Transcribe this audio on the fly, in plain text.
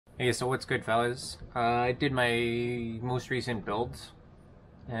Hey, so what's good, fellas? I did my most recent build,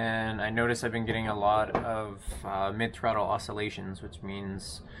 and I noticed I've been getting a lot of mid-throttle oscillations, which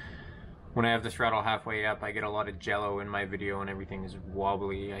means when I have the throttle halfway up, I get a lot of jello in my video and everything is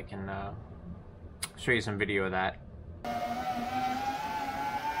wobbly. I can show you some video of that.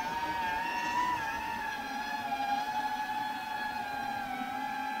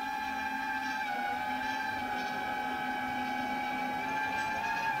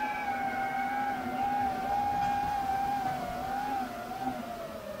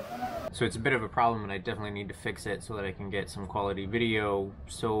 So it's a bit of a problem and I definitely need to fix it so that I can get some quality video.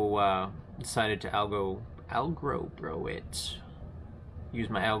 So decided to algro it.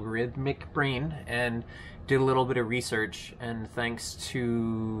 Use my algorithmic brain and did a little bit of research, and thanks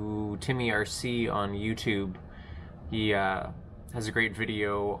to Timmy RC on YouTube, he has a great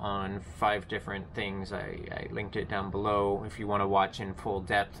video on 5 different things. I linked it down below if you want to watch in full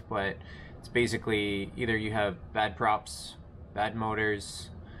depth, but it's basically either you have bad props, bad motors,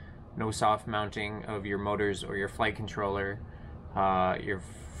 no soft mounting of your motors or your flight controller, your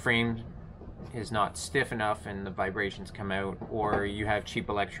frame is not stiff enough and the vibrations come out, or you have cheap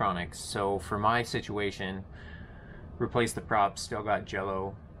electronics. So for my situation, replaced the props, still got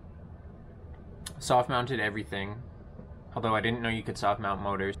jello, soft mounted everything, although I didn't know you could soft mount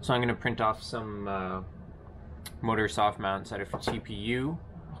motors. So I'm going to print off some motor soft mounts out of TPU.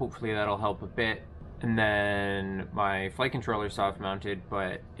 Hopefully that'll help a bit. And then my flight controller soft mounted,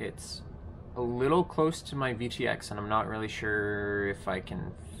 but it's a little close to my VTX and I'm not really sure if I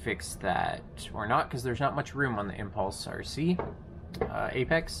can fix that or not, because there's not much room on the Impulse RC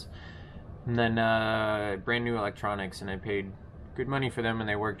Apex. And then brand new electronics, and I paid good money for them and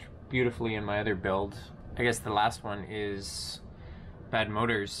they worked beautifully in my other build. I guess the last one is bad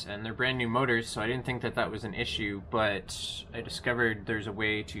motors, and they're brand new motors, so I didn't think that that was an issue, but I discovered there's a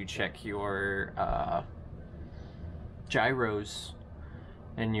way to check your gyros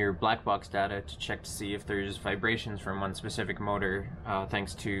and your black box data to check to see if there's vibrations from one specific motor.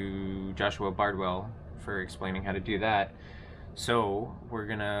 Thanks to Joshua Bardwell for explaining how to do that. So we're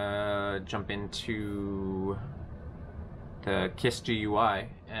gonna jump into the KISS GUI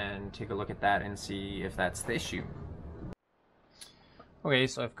and take a look at that and see if that's the issue. Okay,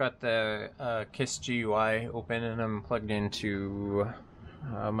 so I've got the KISS GUI open and I'm plugged into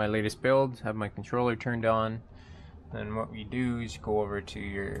my latest build, have my controller turned on. Then what we do is go over to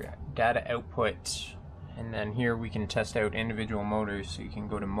your data output, and then here we can test out individual motors. So you can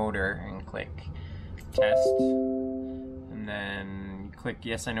go to motor and click test, and then you click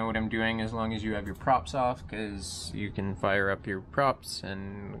yes, I know what I'm doing, as long as you have your props off, because you can fire up your props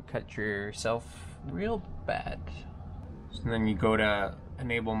and cut yourself real bad. So then you go to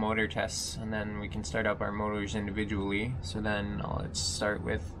enable motor tests, and then we can start up our motors individually. So then let's start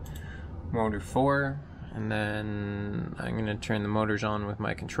with motor 4, and then I'm going to turn the motors on with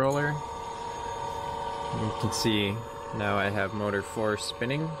my controller. You can see now I have motor 4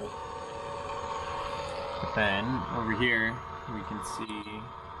 spinning. But then over here we can see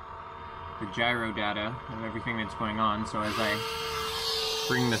the gyro data of everything that's going on. So as I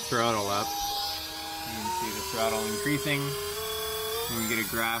bring the throttle up, you can see the throttle increasing, and we get a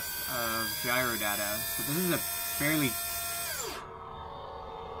graph of gyro data. So this is a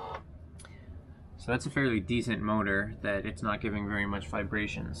fairly decent motor that it's not giving very much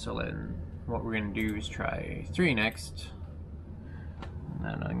vibration. So then what we're going to do is try 3 next, and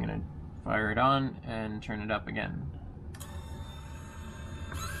then I'm going to fire it on and turn it up again.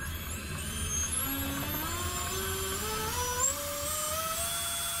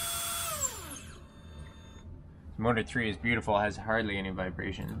 Motor 3 is beautiful, has hardly any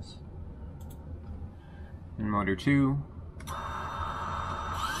vibrations. And motor 2.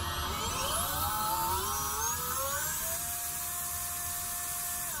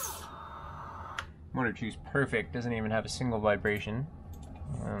 Motor 2 is perfect, doesn't even have a single vibration.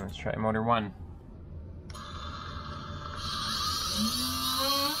 Let's try motor 1.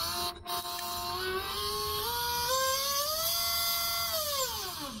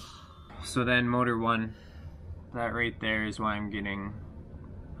 So then motor 1. That right there is why I'm getting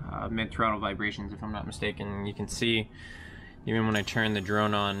mid-throttle vibrations, if I'm not mistaken. You can see, even when I turn the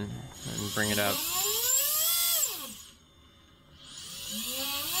drone on and bring it up,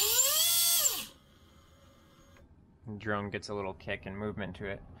 the drone gets a little kick and movement to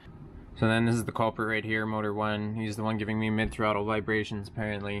it. So then this is the culprit right here, motor 1. He's the one giving me mid-throttle vibrations,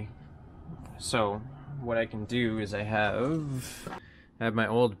 apparently. So what I can do is I have my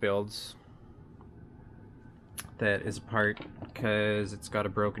old builds that is apart because it's got a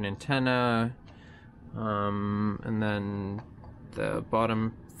broken antenna, and then the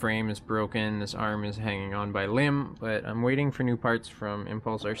bottom frame is broken, this arm is hanging on by limb, but I'm waiting for new parts from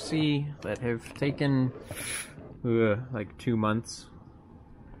Impulse RC that have taken like 2 months,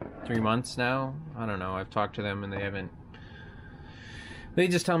 3 months now. I don't know, I've talked to them and they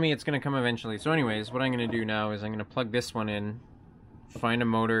just tell me it's gonna come eventually. So anyways, what I'm gonna do now is I'm gonna plug this one in, find a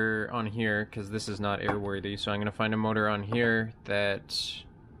motor on here, because this is not airworthy, so I'm gonna find a motor on here that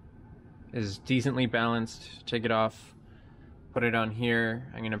is decently balanced, take it off, put it on here.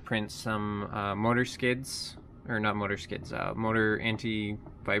 I'm gonna print some motor skids, or not motor skids, motor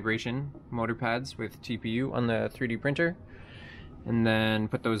anti-vibration motor pads with TPU on the 3D printer, and then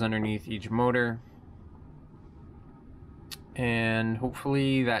put those underneath each motor, and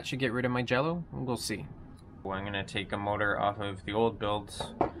hopefully that should get rid of my Jello. We'll see. I'm gonna take a motor off of the old builds,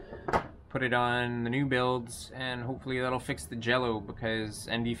 put it on the new builds, and hopefully that'll fix the Jello, because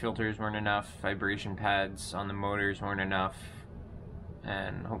ND filters weren't enough, vibration pads on the motors weren't enough,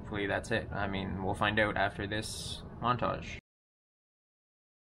 and hopefully that's it. I mean, we'll find out after this montage.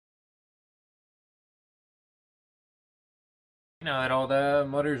 Now that all the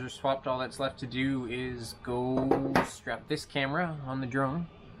motors are swapped, all that's left to do is go strap this camera on the drone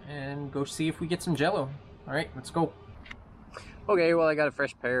and go see if we get some Jello. Alright, let's go. Okay, well I got a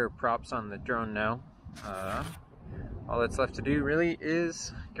fresh pair of props on the drone now. All that's left to do really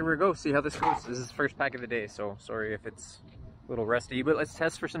is give her a go, see how this goes. This is the first pack of the day, so sorry if it's a little rusty, but let's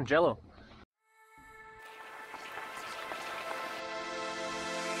test for some Jello.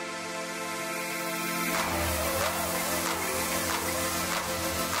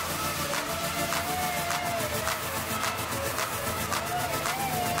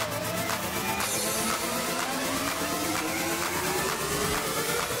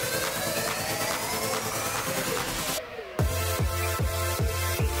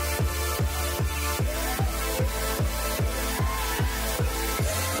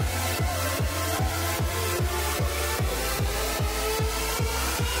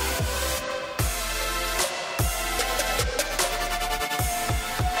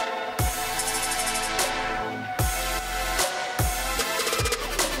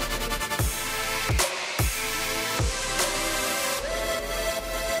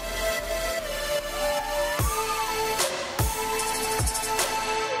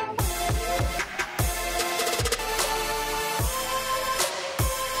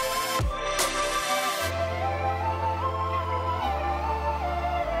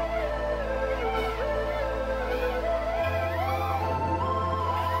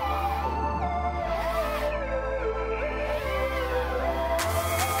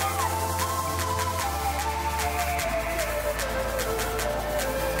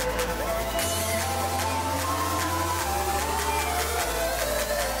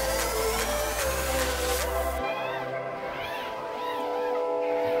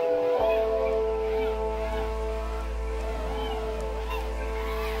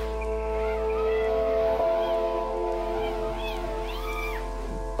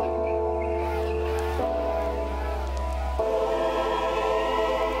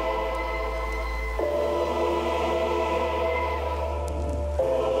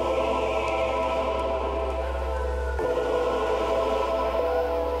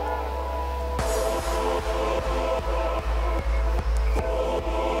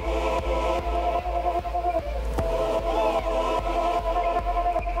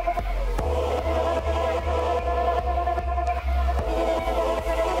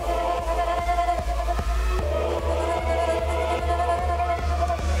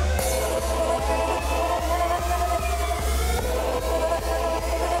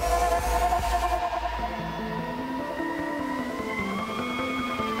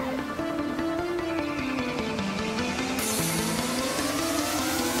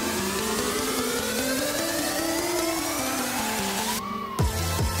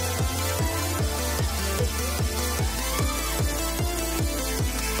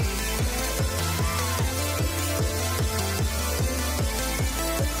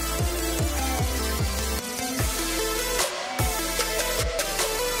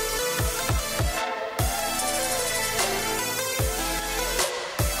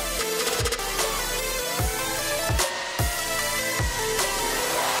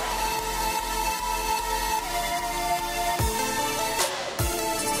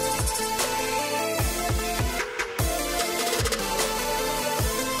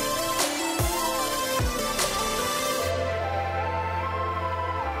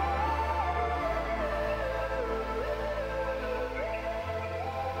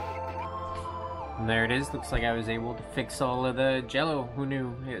 And there it is. Looks like I was able to fix all of the Jello. Who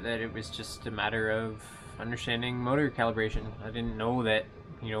knew that it was just a matter of understanding motor calibration? I didn't know that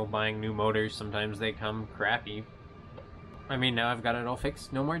you know, buying new motors. Sometimes they come crappy. I mean, now I've got it all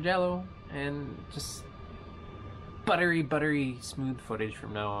fixed. No more Jello, and just buttery smooth footage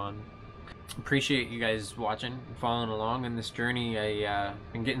from now on. Appreciate you guys watching and following along in this journey. I've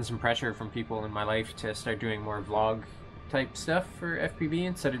been getting some pressure from people in my life to start doing more vlog type stuff for FPV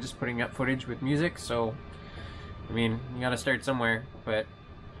instead of just putting up footage with music. So, I mean, you gotta start somewhere. But,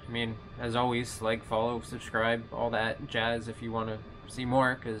 I mean, as always, like, follow, subscribe, all that jazz if you want to see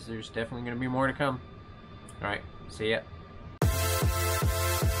more, because there's definitely going to be more to come. Alright, see ya.